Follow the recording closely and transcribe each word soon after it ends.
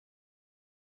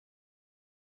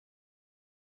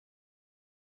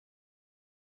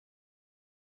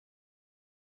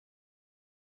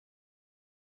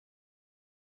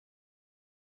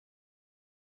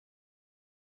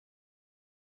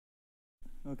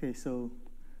Okay, so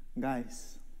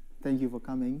guys, thank you for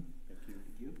coming.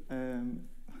 Thank you.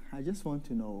 I just want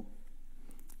to know,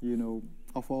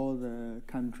 of all the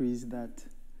countries that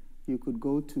you could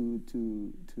go to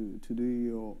do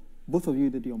your, both of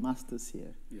you did your masters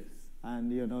here. Yes.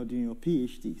 And you're now doing your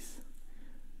PhDs.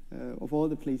 Of all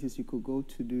the places you could go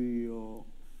to do your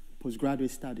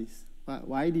postgraduate studies,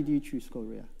 why did you choose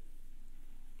Korea?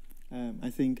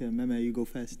 I think, Meme, you go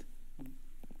first.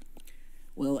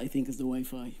 Well, I think it's the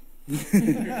Wi-Fi.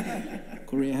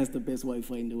 Korea has the best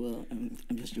Wi-Fi in the world. I'm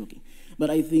just joking. But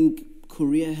I think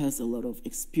Korea has a lot of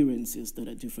experiences that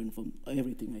are different from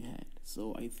everything I had.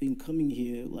 So I think coming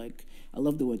here, I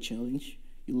love the word challenge.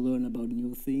 You learn about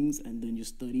new things, and then you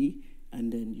study,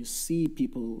 and then you see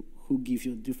people who give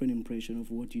you a different impression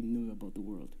of what you know about the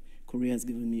world. Korea has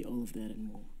given me all of that and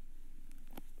more.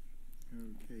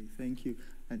 Okay, thank you.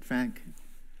 And Frank,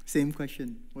 same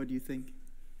question. What do you think?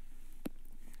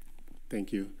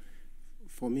 Thank you.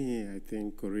 For me, I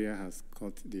think Korea has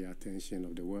caught the attention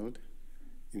of the world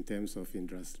in terms of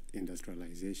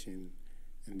industrialization,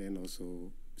 and then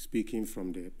also speaking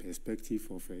from the perspective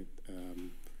of a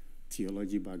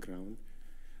theology background.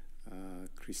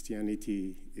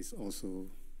 Christianity was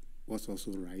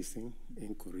also rising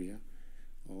in Korea.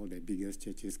 All the biggest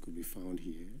churches could be found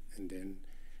here. And then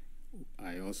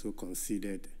I also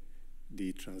considered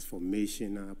the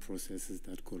transformational processes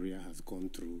that Korea has gone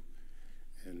through.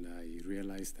 And I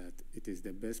realized that it is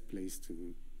the best place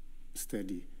to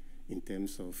study in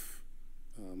terms of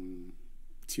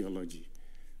theology.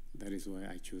 That is why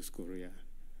I chose Korea.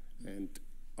 And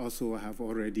also, I have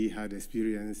already had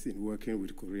experience in working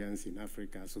with Koreans in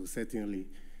Africa, so certainly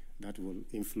that will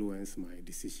influence my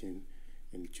decision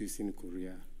in choosing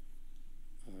Korea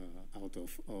out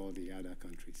of all the other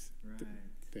countries. Right.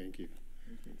 Thank you.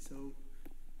 Okay, so,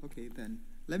 then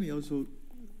let me also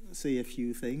say a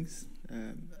few things.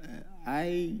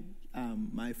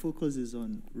 My focus is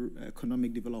on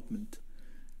economic development,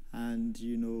 and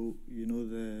you know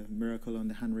the miracle on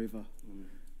the Han River,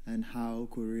 and how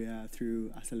Korea,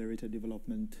 through accelerated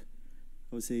development,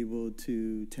 was able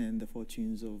to turn the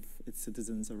fortunes of its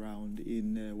citizens around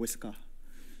in Whisker.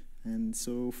 And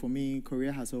so for me,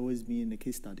 Korea has always been a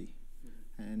case study.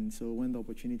 And so when the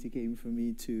opportunity came for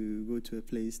me to go to a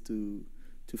place to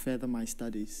further my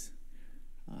studies,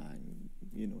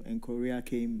 and Korea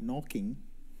came knocking,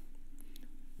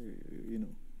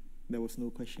 there was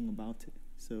no question about it.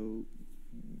 So,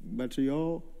 but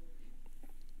your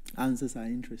answers are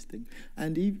interesting.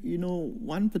 And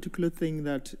one particular thing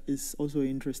that is also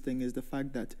interesting is the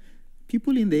fact that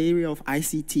people in the area of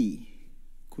ICT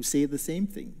could say the same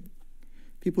thing.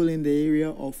 People in the area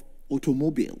of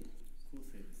automobile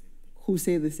who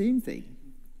say the same thing.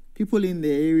 People in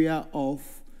the area of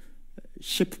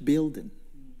shipbuilding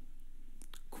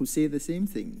could say the same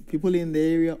thing. People in the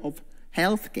area of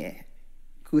healthcare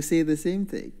could say the same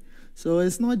thing. So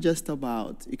it's not just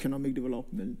about economic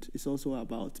development, it's also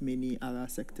about many other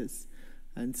sectors.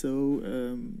 And so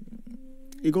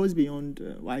it goes beyond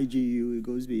YGU, it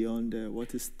goes beyond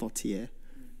what is taught here.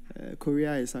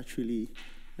 Korea is actually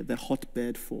the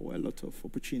hotbed for a lot of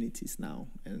opportunities now,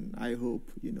 and I hope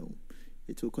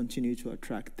it will continue to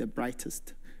attract the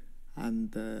brightest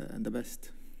and the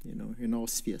best in all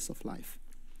spheres of life.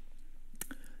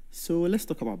 So let's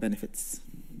talk about benefits.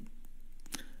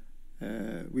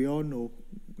 We all know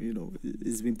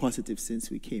it's been positive since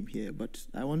we came here, but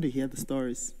I want to hear the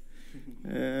stories.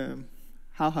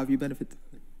 How have you benefited?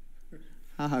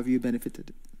 How have you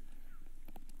benefited?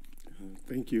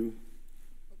 Thank you.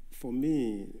 For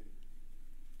me,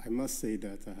 I must say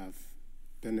that I have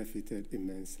benefited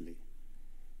immensely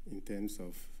in terms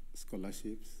of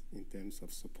scholarships, in terms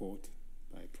of support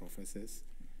by professors,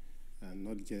 and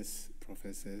not just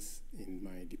professors in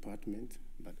my department,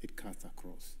 but it cuts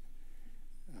across.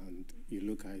 And you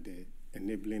look at the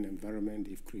enabling environment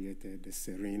they've created, the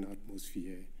serene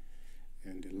atmosphere,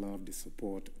 and the love, the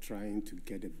support, trying to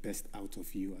get the best out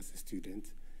of you as a student.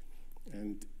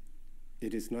 And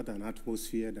it is not an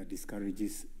atmosphere that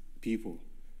discourages people.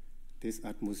 This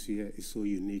atmosphere is so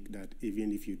unique that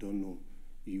even if you don't know,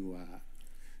 you are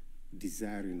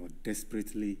desiring or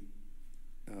desperately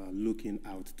looking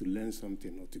out to learn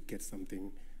something or to get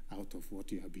something out of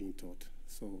what you are being taught.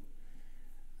 So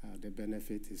the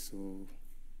benefit is so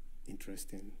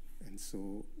interesting and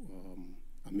so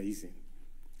amazing,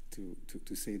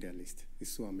 to say the least.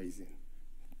 It's so amazing.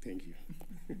 Thank you.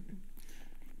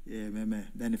 Yeah, Meme,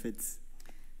 benefits.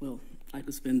 Well, I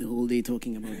could spend the whole day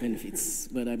talking about benefits,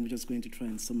 but I'm just going to try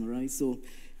and summarize. So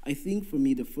I think for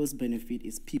me, the first benefit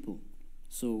is people.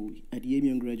 So at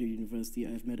Yemyung Graduate University,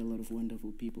 I've met a lot of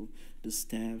wonderful people, the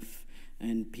staff,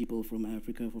 and people from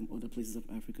Africa, from other places of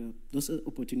Africa. Those are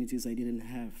opportunities I didn't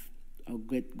have, or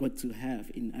got to have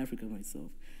in Africa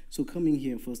myself. So coming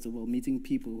here, first of all, meeting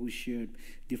people who shared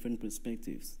different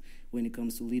perspectives when it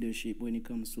comes to leadership, when it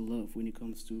comes to love, when it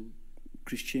comes to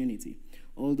Christianity.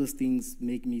 All those things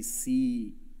make me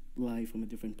see life from a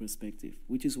different perspective,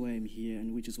 which is why I'm here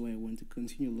and which is why I want to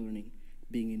continue learning,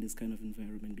 being in this kind of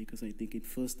environment, because I think it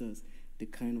fosters the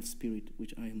kind of spirit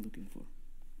which I am looking for.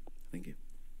 Thank you.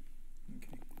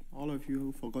 Okay. All of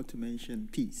you forgot to mention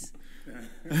peace.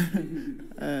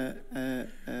 I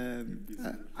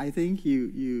think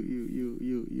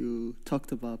you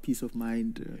talked about peace of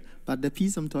mind, but the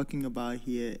peace I'm talking about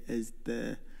here is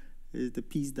the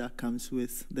peace that comes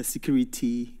with the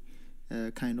security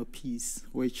kind of peace,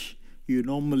 which you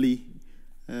normally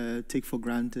take for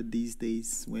granted these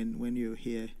days when you're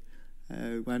here.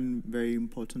 One very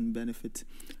important benefit.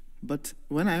 But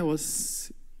when I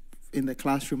was in the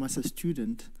classroom as a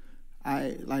student,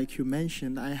 like you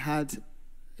mentioned, I had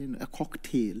a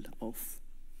cocktail of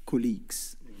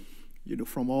colleagues,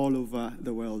 from all over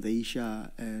the world,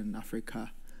 Asia and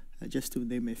Africa, just to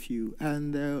name a few.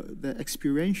 And the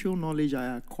experiential knowledge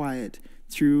I acquired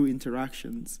through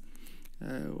interactions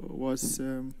was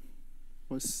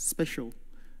special.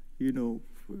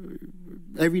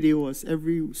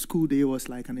 Every school day was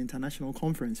like an international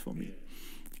conference for me.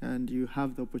 And you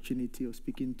have the opportunity of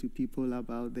speaking to people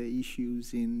about the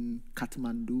issues in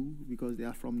Kathmandu because they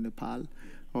are from Nepal,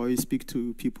 or you speak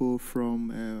to people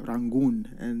from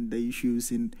Rangoon and the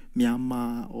issues in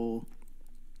Myanmar, or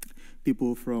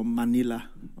people from Manila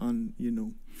on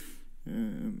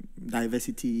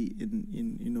diversity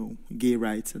in gay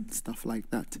rights and stuff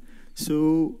like that.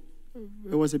 So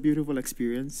it was a beautiful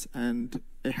experience, and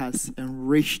it has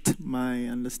enriched my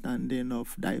understanding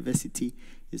of diversity.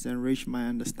 It's enriched my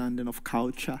understanding of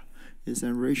culture. It's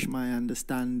enriched my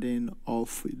understanding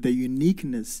of the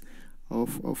uniqueness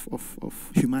of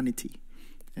humanity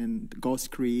and God's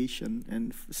creation.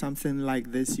 And something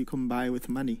like this you come by with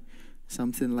money.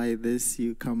 Something like this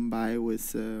you come by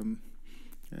with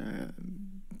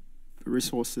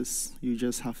resources. You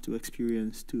just have to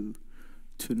experience to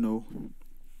know.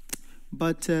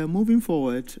 But moving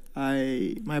forward,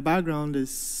 my background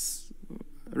is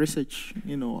research.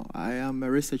 I am a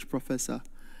research professor,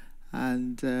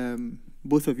 and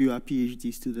both of you are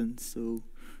PhD students, so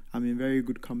I'm in very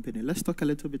good company. Let's talk a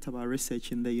little bit about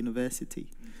research in the university.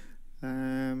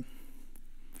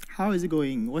 How is it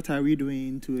going? What are we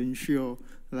doing to ensure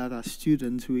that as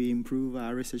students we improve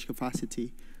our research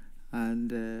capacity? And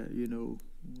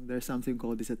there's something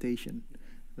called dissertation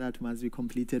that must be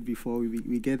completed before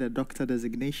we get a doctor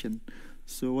designation.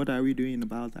 So what are we doing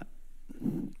about that?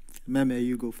 Meme,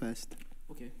 you go first.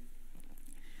 Okay.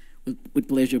 With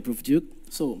pleasure, Prof. Duke.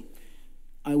 So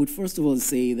I would first of all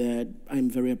say that I'm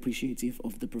very appreciative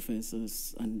of the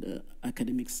professors and the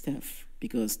academic staff,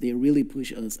 because they really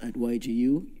push us at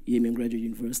YGU, Yemyung Graduate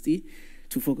University,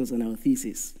 to focus on our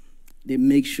thesis. They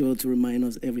make sure to remind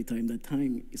us every time that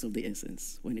time is of the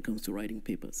essence when it comes to writing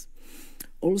papers.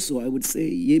 Also, I would say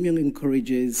Yemyung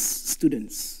encourages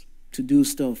students to do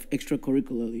stuff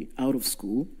extracurricularly out of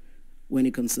school when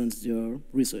it concerns their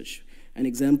research. An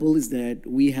example is that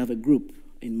we have a group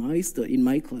in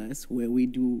my class where we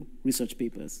do research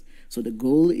papers. So the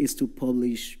goal is to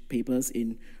publish papers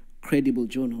in credible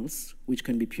journals, which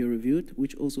can be peer-reviewed,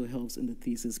 which also helps in the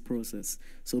thesis process.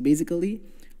 So basically,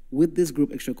 with this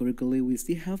group extracurricularly, we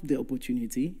still have the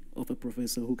opportunity of a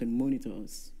professor who can monitor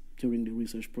us during the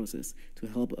research process to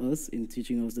help us in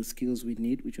teaching us the skills we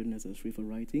need, which are necessary for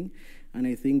writing. And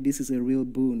I think this is a real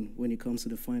boon when it comes to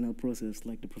the final process,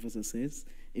 like the professor says,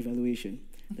 evaluation,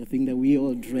 the thing that we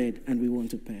all dread and we want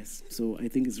to pass. So I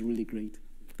think it's really great.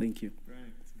 Thank you.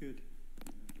 Right, it's good.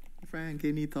 Frank,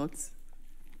 any thoughts?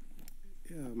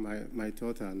 Yeah, my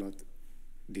thoughts are not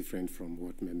different from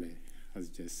what Meme has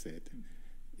just said.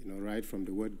 Right from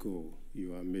the word go,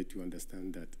 you are made to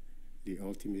understand that the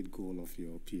ultimate goal of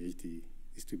your PhD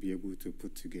is to be able to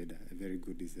put together a very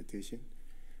good dissertation,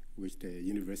 which the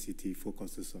university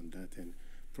focuses on that. And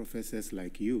professors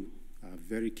like you are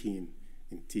very keen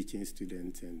in teaching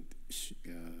students and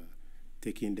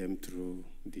taking them through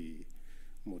the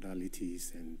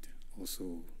modalities and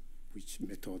also which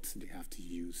methods they have to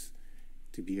use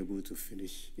to be able to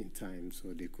finish in time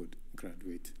so they could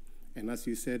graduate. And as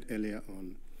you said earlier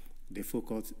on, the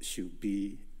focus should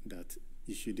be that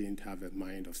you shouldn't have a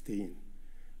mind of staying,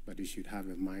 but you should have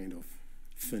a mind of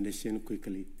finishing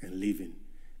quickly and leaving.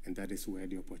 And that is where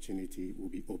the opportunity will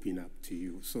be opened up to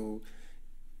you. So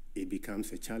it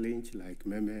becomes a challenge, like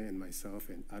Meme and myself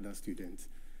and other students,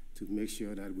 to make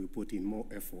sure that we put in more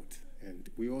effort. And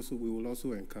we will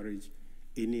also encourage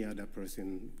any other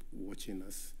person watching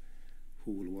us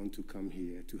who will want to come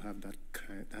here to have that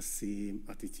same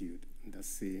attitude, that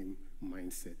same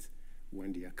mindset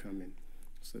when they are coming,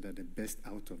 so that the best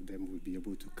out of them will be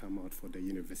able to come out for the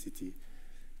university,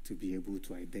 to be able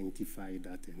to identify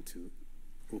that and to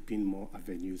open more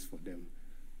avenues for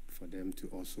them to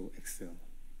also excel.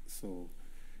 So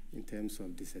in terms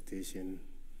of dissertation,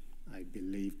 I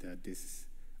believe that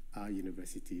our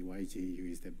university,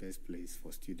 YJU, is the best place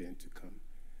for students to come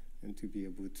and to be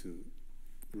able to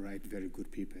write very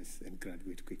good papers and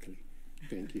graduate quickly.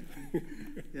 Thank you.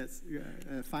 Yes,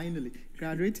 finally,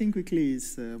 graduating quickly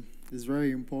is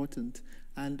very important.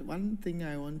 And one thing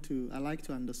I like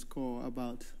to underscore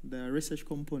about the research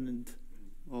component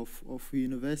of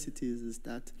universities is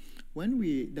that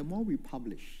the more we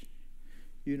publish,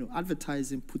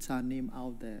 advertising puts our name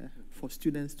out there for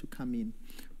students to come in.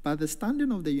 But the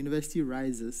standing of the university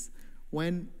rises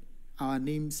when our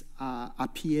names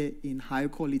appear in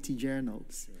high-quality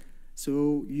journals. Yeah.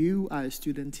 So you are a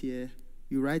student here,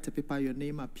 you write a paper, your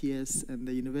name appears, and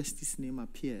the university's name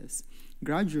appears.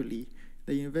 Gradually,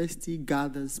 the university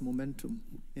gathers momentum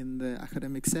in the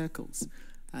academic circles.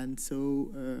 And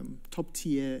so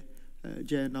top-tier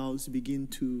journals begin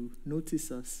to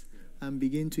notice us and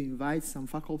begin to invite some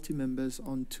faculty members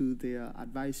onto their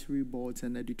advisory boards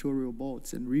and editorial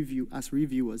boards and review as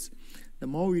reviewers. The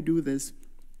more we do this,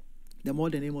 the more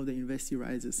the name of the university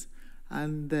rises.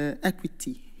 And the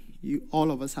equity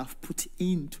all of us have put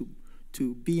into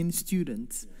being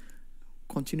students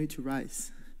continue to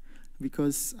rise.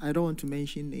 Because I don't want to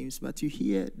mention names, but you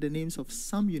hear the names of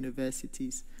some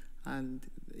universities and,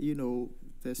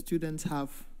 the students have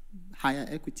higher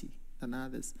equity than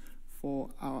others. For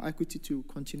our equity to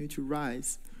continue to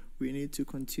rise, we need to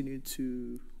continue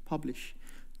to publish.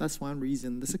 That's one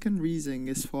reason. The second reason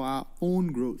is for our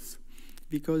own growth,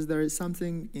 because there is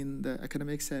something in the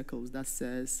academic circles that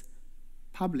says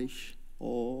publish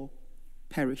or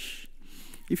perish.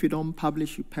 If you don't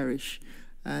publish, you perish.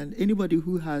 And anybody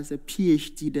who has a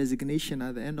PhD designation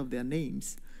at the end of their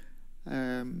names,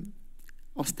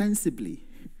 ostensibly,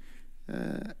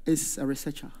 is a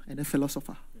researcher and a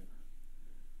philosopher.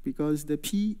 Because the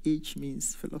PH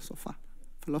means philosopher,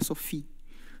 philosophy.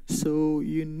 So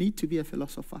you need to be a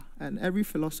philosopher, and every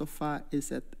philosopher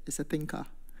is a thinker.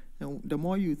 And the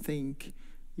more you think,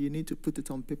 you need to put it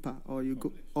on paper, or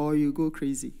you go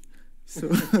crazy.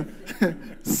 So,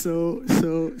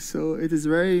 so it is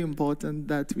very important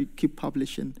that we keep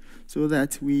publishing, so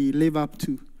that we live up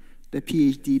to the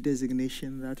PhD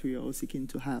designation that we are all seeking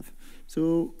to have.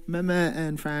 So, Meme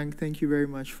and Frank, thank you very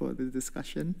much for the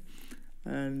discussion.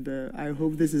 And I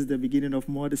hope this is the beginning of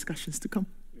more discussions to come.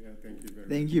 Yeah, thank you very much.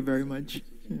 Thank you very much.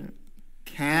 Yeah.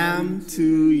 Come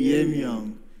to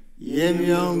Yemyung.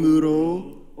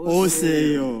 Yemyung으로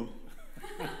오세요.